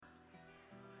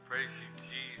Praise you,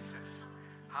 Jesus.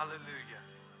 Hallelujah.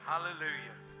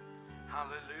 Hallelujah.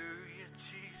 Hallelujah,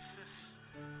 Jesus.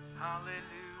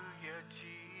 Hallelujah,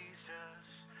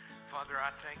 Jesus. Father,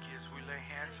 I thank you as we lay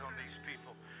hands on these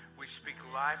people. We speak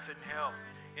life and health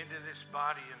into this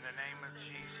body in the name of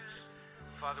Jesus.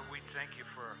 Father, we thank you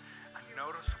for a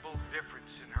noticeable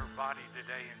difference in her body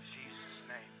today in Jesus'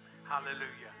 name.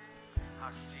 Hallelujah.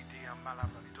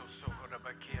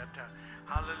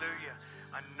 Hallelujah.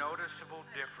 A noticeable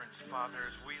difference, Father,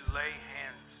 as we lay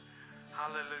hands.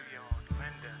 Hallelujah on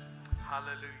Linda.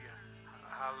 Hallelujah.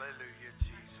 Hallelujah,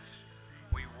 Jesus.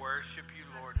 We worship you,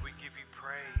 Lord. We give you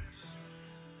praise.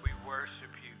 We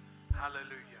worship you.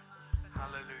 Hallelujah.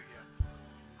 Hallelujah.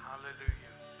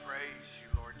 Hallelujah. Praise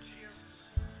you, Lord Jesus.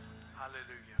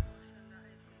 Hallelujah.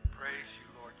 Praise you,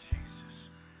 Lord Jesus.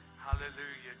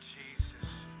 Hallelujah, Jesus.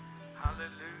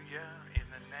 Hallelujah. In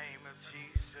the name of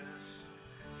Jesus.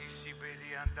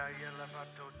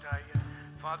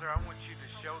 Father, I want you to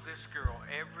show this girl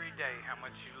every day how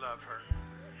much you love her.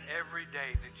 Every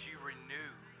day that you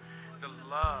renew the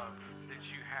love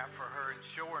that you have for her and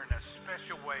show her in a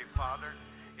special way, Father.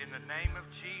 In the name of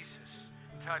Jesus,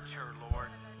 touch her,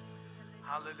 Lord.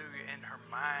 Hallelujah. In her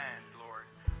mind, Lord.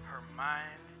 Her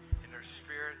mind, in her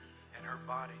spirit, and her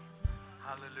body.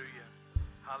 Hallelujah.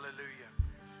 Hallelujah.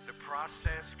 The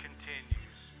process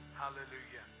continues.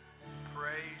 Hallelujah.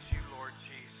 Praise you, Lord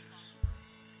Jesus.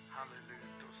 Hallelujah.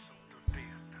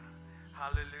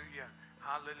 Hallelujah.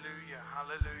 Hallelujah.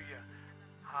 Hallelujah.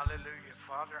 Hallelujah.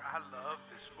 Father, I love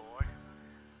this boy.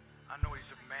 I know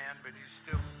he's a man, but he's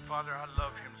still, Father, I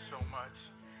love him so much.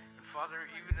 And Father,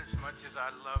 even as much as I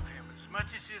love him, as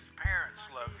much as his parents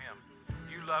love him,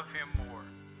 you love him more.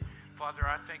 Father,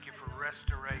 I thank you for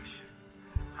restoration.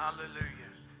 Hallelujah.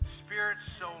 Spirit,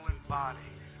 soul, and body.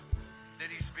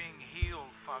 That he's being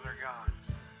healed, Father God.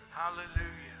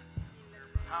 Hallelujah.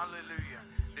 Hallelujah.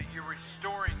 That you're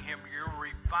restoring him. You're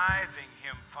reviving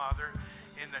him, Father,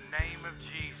 in the name of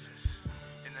Jesus.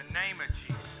 In the name of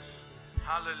Jesus.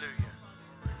 Hallelujah.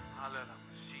 Hallelujah.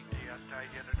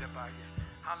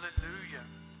 Hallelujah.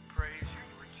 Praise you,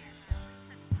 Lord Jesus.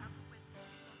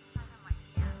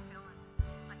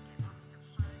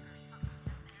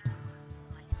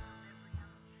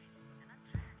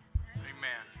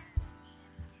 Amen.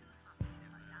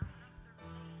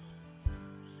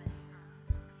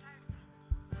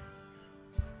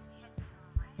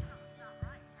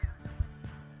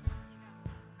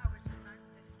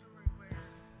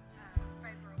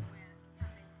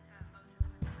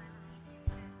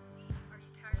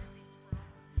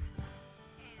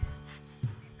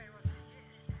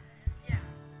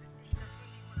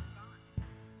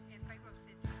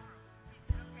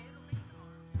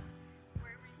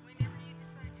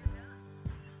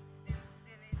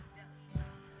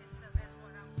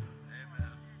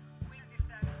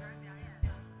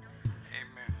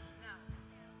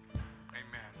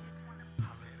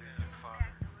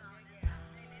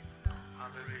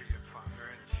 Hallelujah, Father,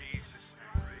 in Jesus' name.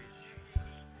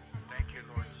 Thank you,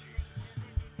 Lord Jesus.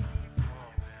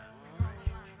 Oh, man.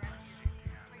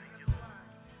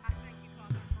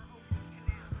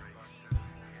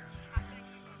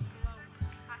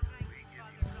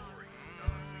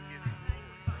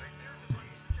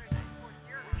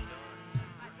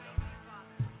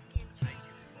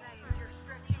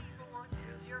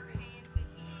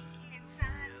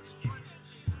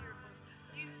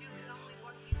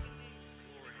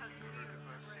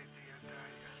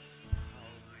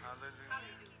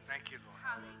 Thank you, Lord.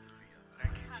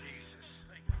 Thank you, Jesus.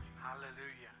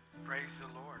 Hallelujah. Praise the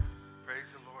Lord.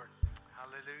 Praise the Lord.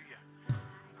 Hallelujah.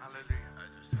 Hallelujah. I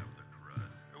just have the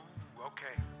crud. Ooh,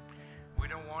 okay.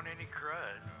 We don't want any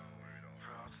crud.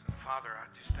 Father, I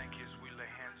just thank you as we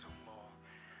lay hands on Law.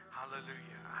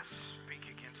 Hallelujah. I speak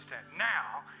against that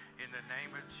now in the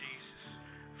name of Jesus.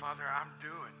 Father, I'm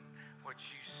doing what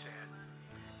you said.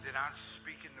 That I'm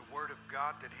speaking the word of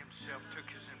God, that himself took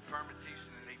his infirmities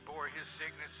and he bore his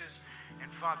sicknesses. And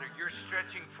Father, you're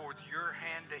stretching forth your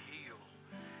hand to heal.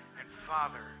 And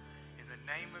Father, in the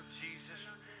name of Jesus,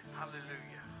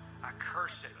 hallelujah, I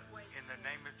curse it in the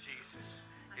name of Jesus.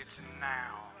 It's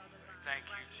now. Thank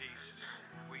you, Jesus.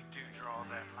 We do draw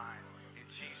that line in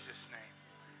Jesus' name.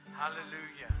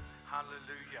 Hallelujah,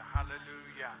 hallelujah,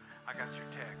 hallelujah. I got your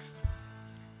text.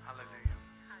 Hallelujah.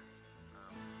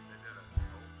 They did a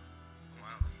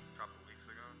couple weeks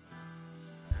ago.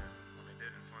 And when they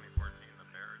did in 2014, the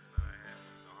Barretts that I had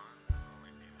was gone.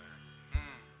 Only came back.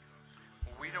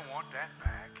 Well, we don't want that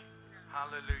back.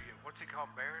 Hallelujah. What's it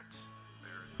called, Barrett's?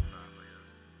 Barrett's sadly is.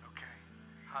 Okay.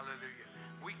 Hallelujah.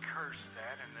 We curse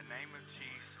that in the name of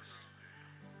Jesus.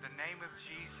 The name of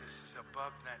Jesus is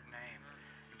above that name.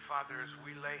 And Father, as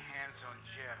we lay hands on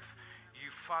Jeff,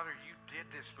 Father, you did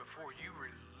this before. You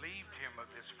relieved him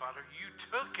of this, Father. You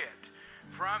took it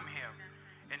from him,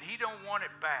 and he don't want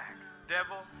it back.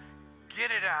 Devil,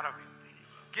 get it out of him.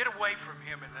 Get away from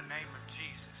him in the name of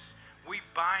Jesus. We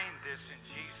bind this in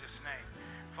Jesus' name.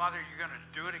 Father, you're going to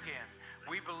do it again.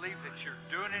 We believe that you're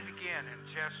doing it again in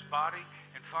Jeff's body,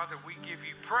 and Father, we give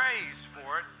you praise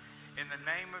for it in the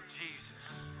name of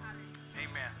Jesus.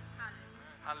 Amen.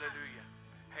 Hallelujah.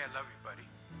 Hey, I love you, buddy.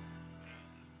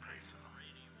 Praise the Lord.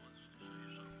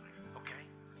 Okay,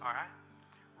 all right.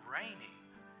 Rainy.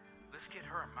 Let's get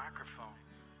her a microphone.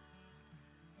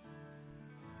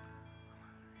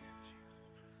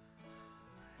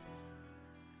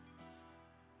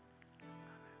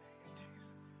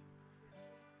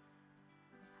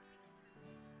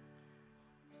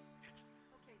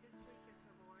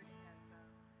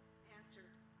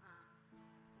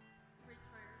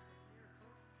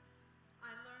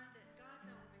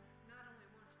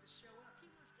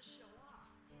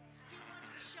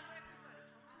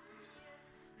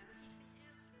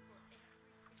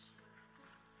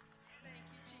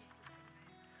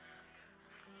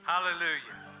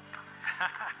 Hallelujah.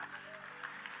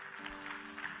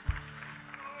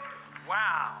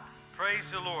 Wow. Praise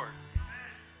the Lord.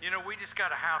 You know, we just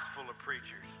got a house full of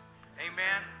preachers.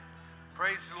 Amen.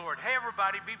 Praise the Lord. Hey,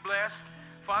 everybody, be blessed.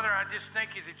 Father, I just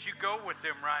thank you that you go with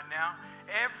them right now.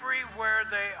 Everywhere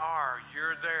they are,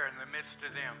 you're there in the midst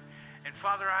of them. And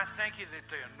Father, I thank you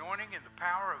that the anointing and the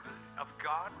power of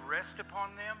God rest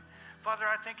upon them. Father,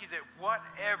 I thank you that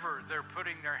whatever they're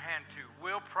putting their hand to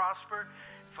will prosper.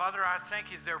 Father, I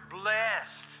thank you they're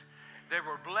blessed. They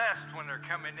were blessed when they're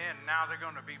coming in. Now they're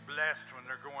going to be blessed when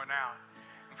they're going out.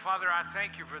 And Father, I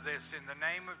thank you for this in the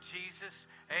name of Jesus.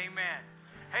 Amen.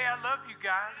 Hey, I love you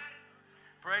guys.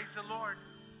 Praise the Lord.